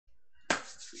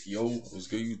Yo, what's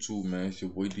good YouTube, man? It's your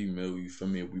boy D Mill, you feel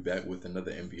me? We back with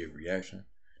another NBA reaction.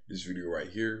 This video right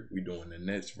here, we doing the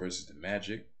Nets versus the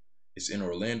Magic. It's in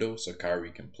Orlando, so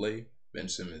KYRIE can play. Ben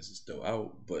Simmons is still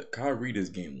out, but KYRIE this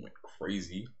game went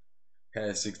crazy.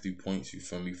 Had 60 points, you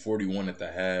feel me? 41 at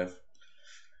the half.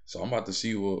 So I'm about to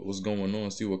see what's going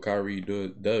on, see what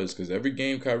KYRIE does, because every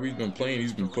game KYRIE's been playing,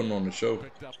 he's been putting on the show.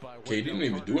 Okay, he didn't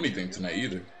even do anything tonight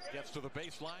either.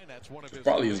 It's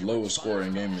probably his lowest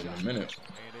scoring game in a minute.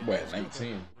 Boy, at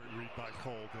 19. But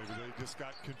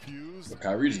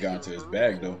KYRIE just got into his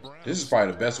bag, though. This is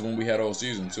probably the best one we had all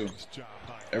season, too.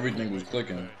 Everything was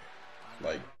clicking.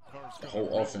 Like, the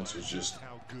whole offense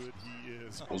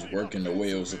was working the way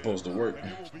it was supposed to work.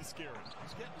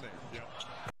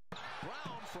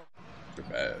 The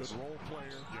pass.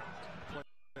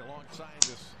 Alongside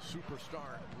this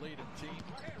superstar laden team,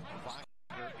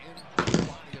 Wagner in the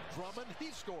body of Drummond, he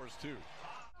scores too.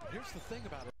 Here's the thing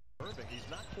about Irving, he's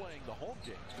not playing the home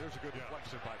game. There's a good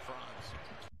deflection by Franz.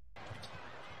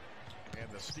 And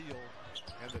the steal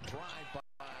and the drive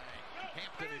by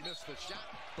Hampton. He missed the shot,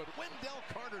 but Wendell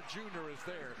Carter Jr. is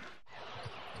there.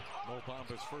 Mo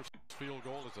Bamba's first field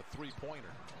goal is a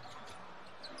three-pointer.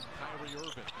 Kyrie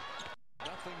Irving.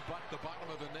 Nothing but the bottom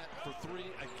of the net for three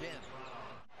again.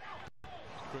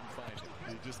 Couldn't find it.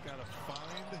 You just got to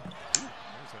find. Ooh,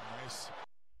 there's a nice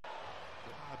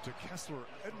lob to Kessler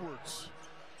Edwards,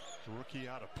 the rookie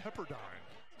out of Pepperdine.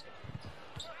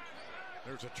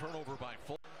 There's a turnover by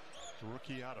Fultz. The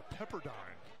rookie out of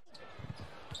Pepperdine.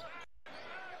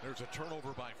 There's a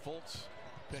turnover by Fultz.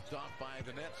 Picked off by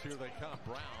the Nets. Here they come.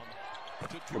 Brown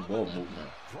to Good ball movement.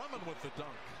 Drummond with the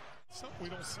dunk. Something we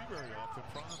don't see very often.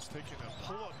 Franz taking a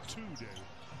pull-up two day.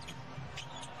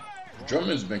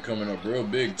 Drummond's been coming up real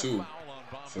big too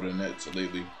for the Nets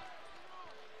lately.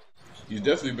 He's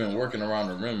definitely been working around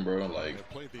the rim, bro. Like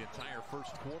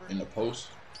in the post.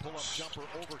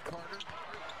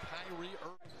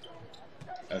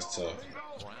 That's tough.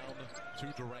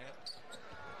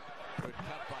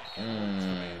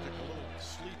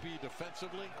 Sleepy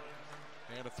defensively,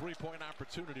 and a three-point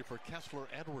opportunity for Kessler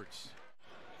Edwards.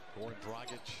 Goran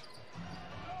Dragic.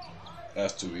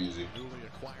 That's too easy. Newly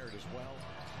acquired as well.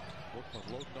 Brooklyn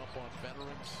loading up on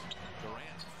veterans.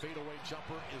 Durant, fadeaway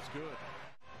jumper is good.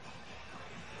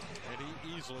 And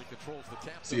he easily controls the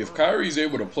tap. See, if Kyrie's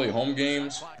able to play home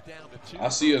games, I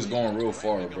see us going real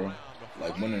far, bro.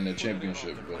 Like winning the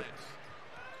championship, but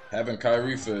having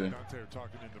Kyrie for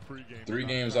 3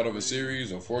 games out of a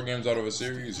series or 4 games out of a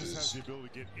series is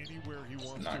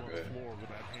not good.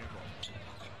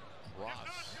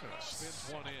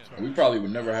 We probably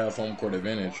would never have home court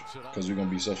advantage because we're going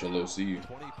to be such a low seed.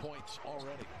 20 points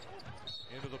already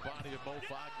into the body of Mo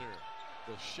Wagner.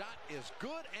 The shot is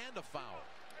good and a foul.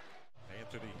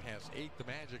 Anthony has 8. The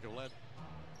Magic are led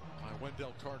by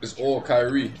Wendell Carter. It's all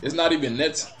Kyrie. It's not even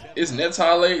Nets. It's Nets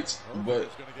highlights, but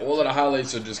all of the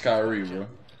highlights are just Kyrie, bro.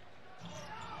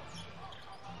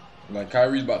 Like,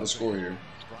 Kyrie's about to score here.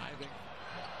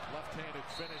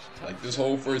 Like, this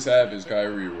whole first half is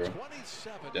Kyrie, bro.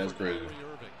 That's crazy.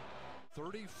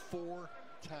 34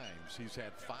 times. He's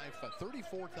had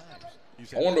 34 times.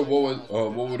 I wonder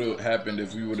what would have happened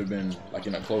if we would have been, like,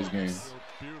 in a close game.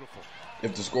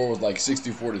 If the score was, like,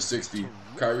 64-60,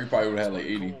 Kyrie probably would have had, like,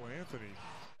 80.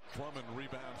 Drummond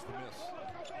rebounds the miss.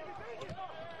 3.5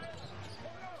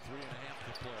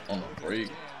 to play. On the break.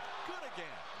 Good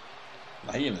again.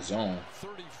 Like, he in the zone.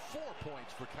 34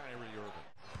 points for Kyrie Irving.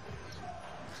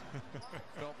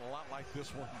 Felt a lot like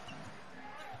this one.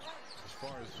 As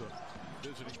far as the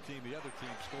visiting team, the other team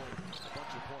scoring a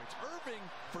bunch of points. Irving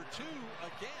for 2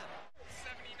 again.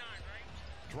 79, right?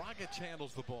 Dragic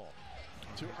handles the ball.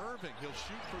 To Irving, he'll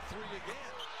shoot for 3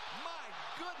 again. My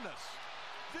goodness,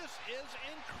 this is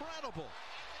incredible.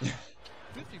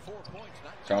 54 points.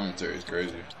 Commentary is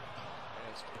crazy.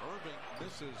 As Irving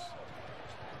misses,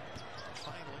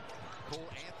 finally, Cole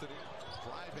Anthony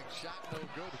driving shot, no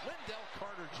good. Wendell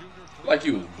Carter Jr. Like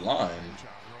he was blind.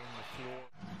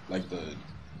 Like the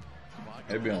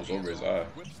headband was over his eye.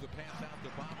 Whips the pass out to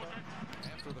Bamba.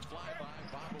 After the flyby,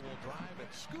 Bamba will drive and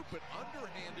scoop it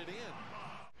underhanded in.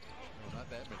 Well, not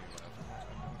that many left.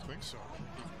 I don't think so.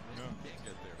 No. Can't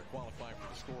get there to qualify for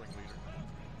the scoring leader.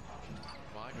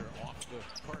 Wagner off the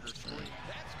Carter screen.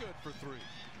 That's good for 3.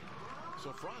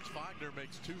 So Franz Wagner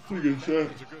makes 2 threes.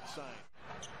 That is a good sign.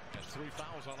 Has 3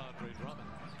 fouls on Andre Drummond.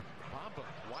 Bamba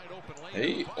wide open lane.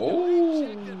 Hey, oh!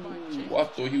 I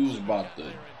thought he was about to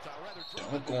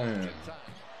dunk on him.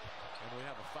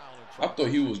 I thought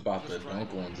he was about to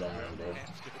dunk on Drummond, bro.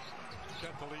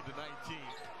 Cut the lead to 19.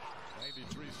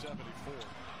 93-74.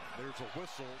 There's a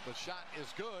whistle. The shot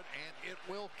is good, and it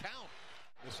will count.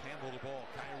 Mishandle the ball.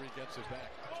 Kyrie gets it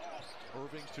back.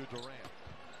 Irving to Durant.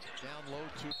 Down low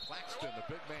to Claxton. The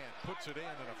big man puts it in,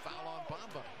 and a foul on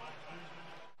Bamba.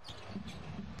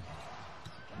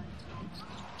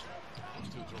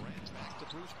 To Durant. Back to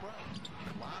Bruce Brown.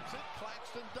 Lobs it.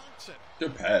 Claxton dunks it.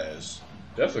 Good pass.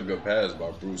 That's a good pass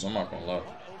by Bruce. I'm not gonna lie.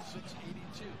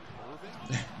 106-82. Irving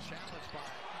challenged by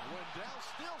Wendell.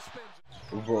 Still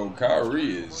spins. Bro,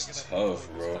 Kyrie is tough,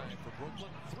 bro. For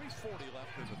Brooklyn, 3:40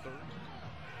 left in the third.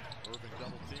 Irving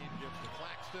double team gives to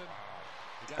Claxton.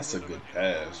 That's a good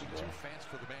pass, bro. Too fast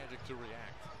for the Magic to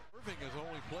react. Irving has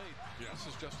only played. This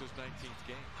is just his 19th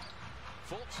game.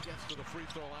 Fultz gets to the free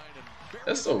throw line and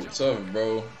that's so tough,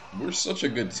 bro. We're such a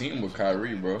good team with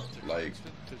Kyrie, bro. Like,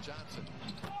 to Johnson.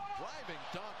 Driving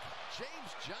dunk.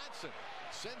 James Johnson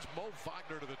sends Mo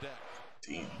Wagner to the deck.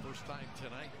 team. First time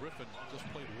tonight, Griffin just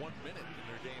played 1 minute in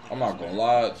their game. I'm not gonna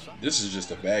lie. This is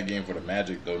just a bad game for the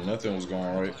Magic, though. Nothing was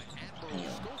going right.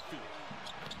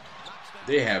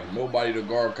 They have nobody to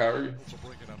guard Kyrie.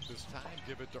 Bring it up this time.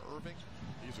 Give it to Irving.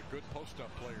 He's a good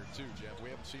post-up player too, Jeff. We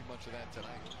haven't seen much of that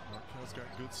tonight. Markel's got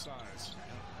good size.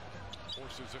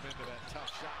 Forces him into that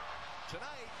tough shot.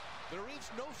 Tonight, there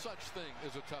is no such thing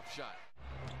as a tough shot.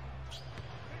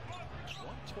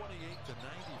 128-94.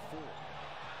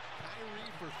 Kyrie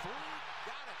for three.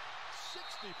 Got it.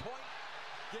 60-point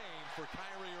game for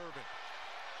Kyrie Irving.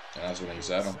 And that's when he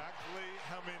sat him. Exactly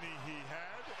how many he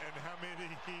had and how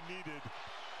many he needed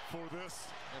for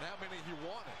this. And how many he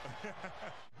wanted.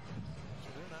 So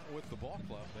they're not with the ball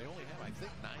club. They only have, I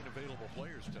think, 9 available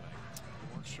players tonight. We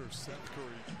weren't sure Seth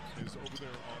Curry is over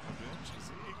there on the bench.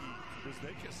 Is Iggy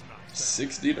Bezdakis not?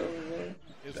 60 though, bro?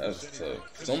 That's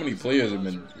tough. So many players have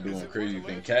been doing crazy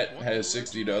things. Cat had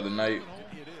 60 the other night.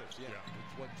 It is, yeah.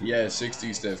 He had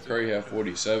 60. Steph Curry had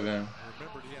 47. Remembered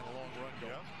he had a long run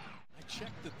going. I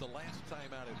checked it the last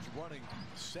time out. It's running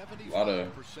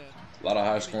 75%. A lot of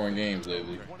high scoring games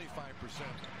lately. 25%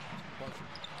 buzzer.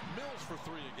 Mills for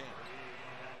 3 again.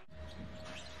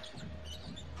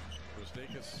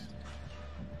 Bezdakis,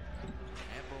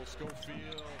 Admiral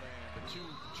Schofield, and the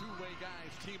two-way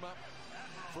guys team up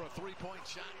for a 3-point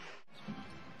shot.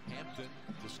 Hampton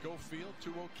to Schofield to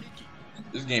Okeke.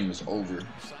 This game is over.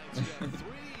 Science got 3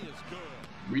 is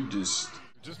good. We just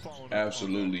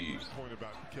absolutely Point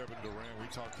about Kevin Durant. We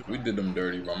talked about. we did them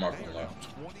dirty, but I'm not gonna lie.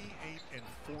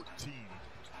 28-14.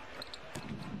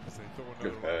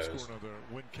 Good pass.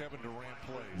 When Kevin Durant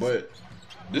plays. But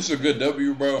this is a good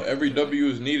W, bro. Every W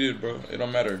is needed, bro. It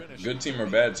don't matter. Good team or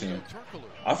bad team.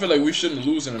 I feel like we shouldn't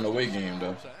lose in an away game,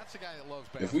 though.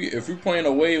 If we playing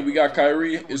away and we got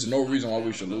Kyrie, there's no reason why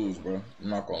we should lose, bro. I'm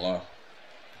not gonna lie.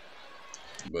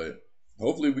 But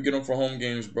hopefully we get them for home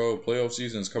games, bro. Playoff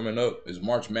season's coming up. It's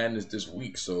March Madness this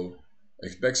week, so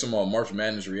expect some March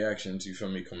Madness reactions, you feel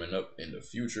me, coming up in the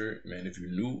future. Man, if you're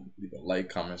new, leave a like,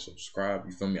 comment, subscribe.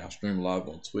 You feel me? I stream live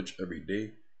on Twitch every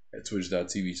day at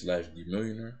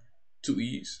twitch.tv/DMillionaire. 2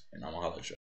 E's, and I'm gonna holla at y'all.